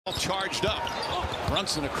All charged up.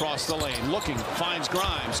 Brunson across the lane, looking, finds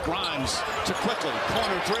Grimes. Grimes to Quickley,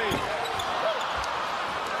 corner three.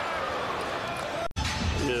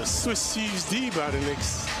 Yeah, Swiss cheese D by the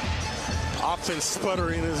Knicks. Offense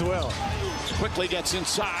sputtering as well. Quickley gets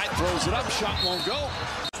inside, throws it up, shot won't go.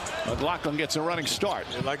 McLaughlin gets a running start.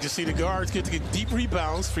 I'd like to see the guards get deep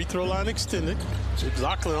rebounds, free throw line extended.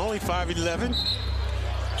 McLaughlin only 5'11".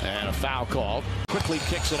 And a foul called. Quickley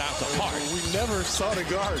kicks it out to Hart. We never saw the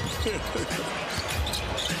guard.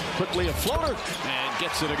 Quickley a floater and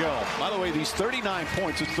gets it to go. By the way, these 39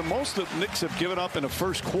 points, it's the most that Knicks have given up in the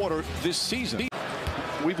first quarter this season.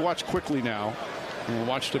 We've watched Quickley now and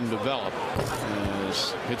watched him develop.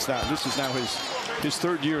 This is now his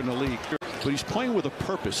third year in the league. But he's playing with a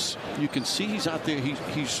purpose. You can see he's out there.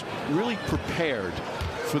 He's really prepared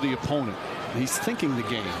for the opponent. He's thinking the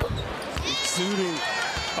game. Exuding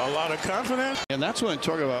a lot of confidence. And that's what I'm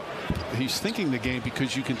talking about. He's thinking the game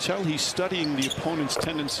because you can tell he's studying the opponent's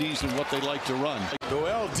tendencies and what they like to run.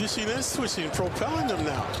 Noel dishing and switching, propelling them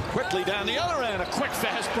now. Quickly down the other end, a quick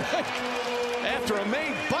fast break. After a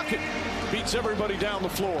made bucket, beats everybody down the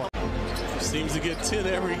floor. Seems to get 10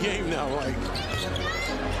 every game now, like.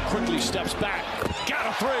 Quickley steps back, got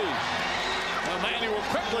a three. Immanuel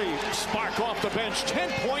Quickley, spark off the bench, 10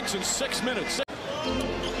 points in 6 minutes.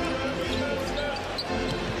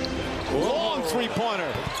 Long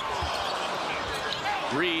three-pointer.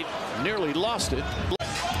 Reed nearly lost it.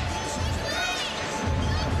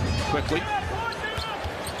 Quickley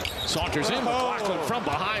saunters in. McLaughlin from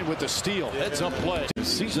behind with the steal. Heads up play.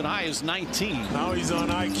 Season high is 19. Now he's on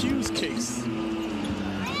IQ's case.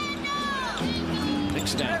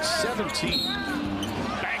 Knicks down 17.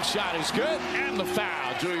 Bank shot is good. And the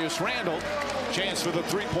foul. Julius Randle. Chance for the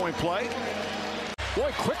three-point play. Boy,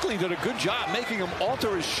 Quickley did a good job making him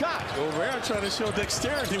alter his shot. Gobert trying to show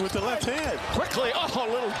dexterity with the left hand. Quickley, a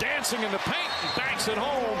little dancing in the paint. Banks it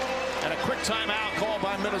home. And a quick timeout called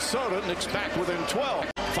by Minnesota. Knicks back within 12.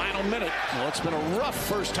 Final minute. Well, it's been a rough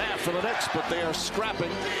first half for the Knicks, but they are scrapping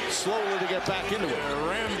slowly to get back into it.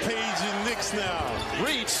 Rampaging Knicks now.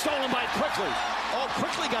 Reed stolen by Quickley. Oh,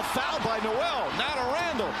 Quickley got fouled by Noel. Now to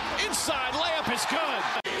Randle. Inside layup is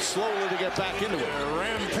good. Slowly to get back into it.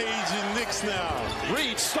 Rampaging Knicks now.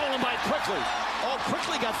 Reed stolen by Quickley. Oh,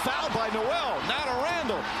 Quickley got fouled by Noel. Now to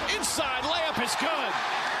Randle. Inside layup is good.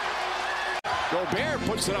 Gobert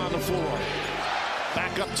puts it on the floor.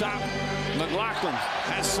 Back up top. McLaughlin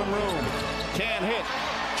has some room. Can't hit.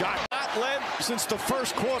 Jock not led since the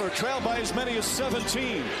first quarter. Trailed by as many as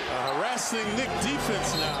 17. Harassing Knick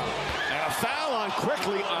defense now. And a foul on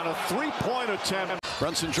Quickley on a three-point attempt.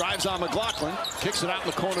 Brunson drives on McLaughlin. Kicks it out in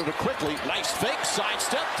the corner to Quickley. Nice fake.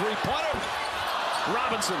 Sidestep. Three-pointer.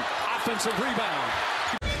 Robinson. Offensive rebound.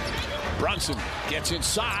 Brunson gets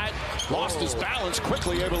inside. Lost his balance.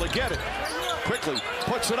 Quickley able to get it. Quickley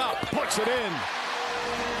puts it up. Puts it in.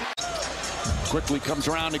 Quickley comes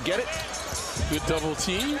around to get it. Good double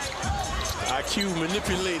team. IQ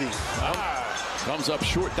manipulating. Comes up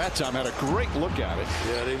short that time. Had a great look at it.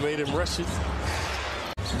 Yeah, they made him rush it.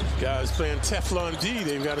 Guys playing Teflon D.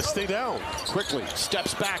 They've got to stay down. Quickley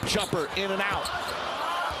steps back. Jumper in and out.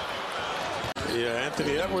 Yeah,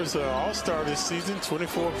 Anthony Edwards, all-star this season.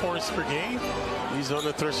 24 points per game. He's on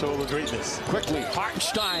the threshold of greatness. Quickley.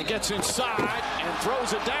 Hartenstein gets inside and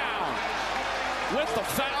throws it down. With the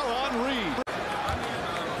foul on Reed.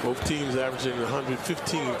 Both teams averaging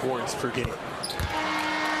 115 points per game.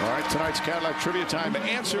 All right, tonight's Cadillac Trivia Time.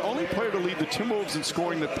 Answer, only player to lead the Timberwolves in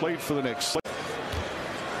scoring that played for the Knicks.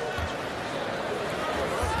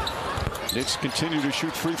 Knicks continue to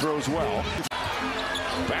shoot free throws well.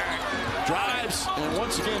 Back, drives, and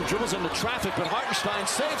once again dribbles into traffic, but Hartenstein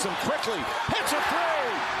saves him quickly. Hits a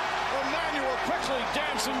three! Immanuel Quickley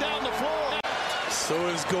dancing down the floor. So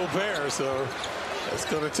is Gobert, so that's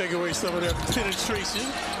going to take away some of that penetration.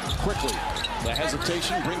 Quickly, the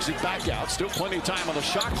hesitation brings it back out. Still plenty of time on the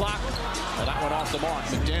shot clock. And that went off the mark.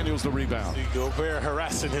 McDaniels the rebound. See Gobert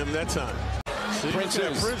harassing him that time. Prince,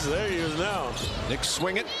 there he is now. Knicks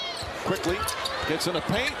swing it. Quickly gets in the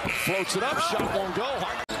paint, floats it up. Shot won't go.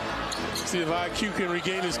 See if IQ can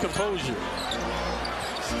regain his composure.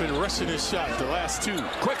 He's been rushing his shot the last two.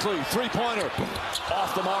 Quickly, three-pointer.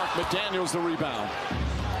 Off the mark. McDaniels the rebound.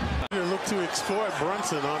 Look to exploit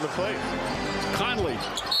Brunson on the play. Conley,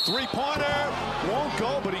 three-pointer, won't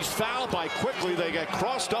go, but he's fouled by Quickley. They get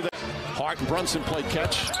crossed up. Hart and Brunson play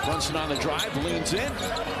catch. Brunson on the drive, leans in,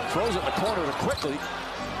 throws it in the corner to Quickley.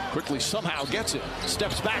 Quickley somehow gets it.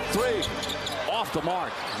 Steps back, three. Off the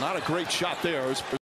mark. Not a great shot there.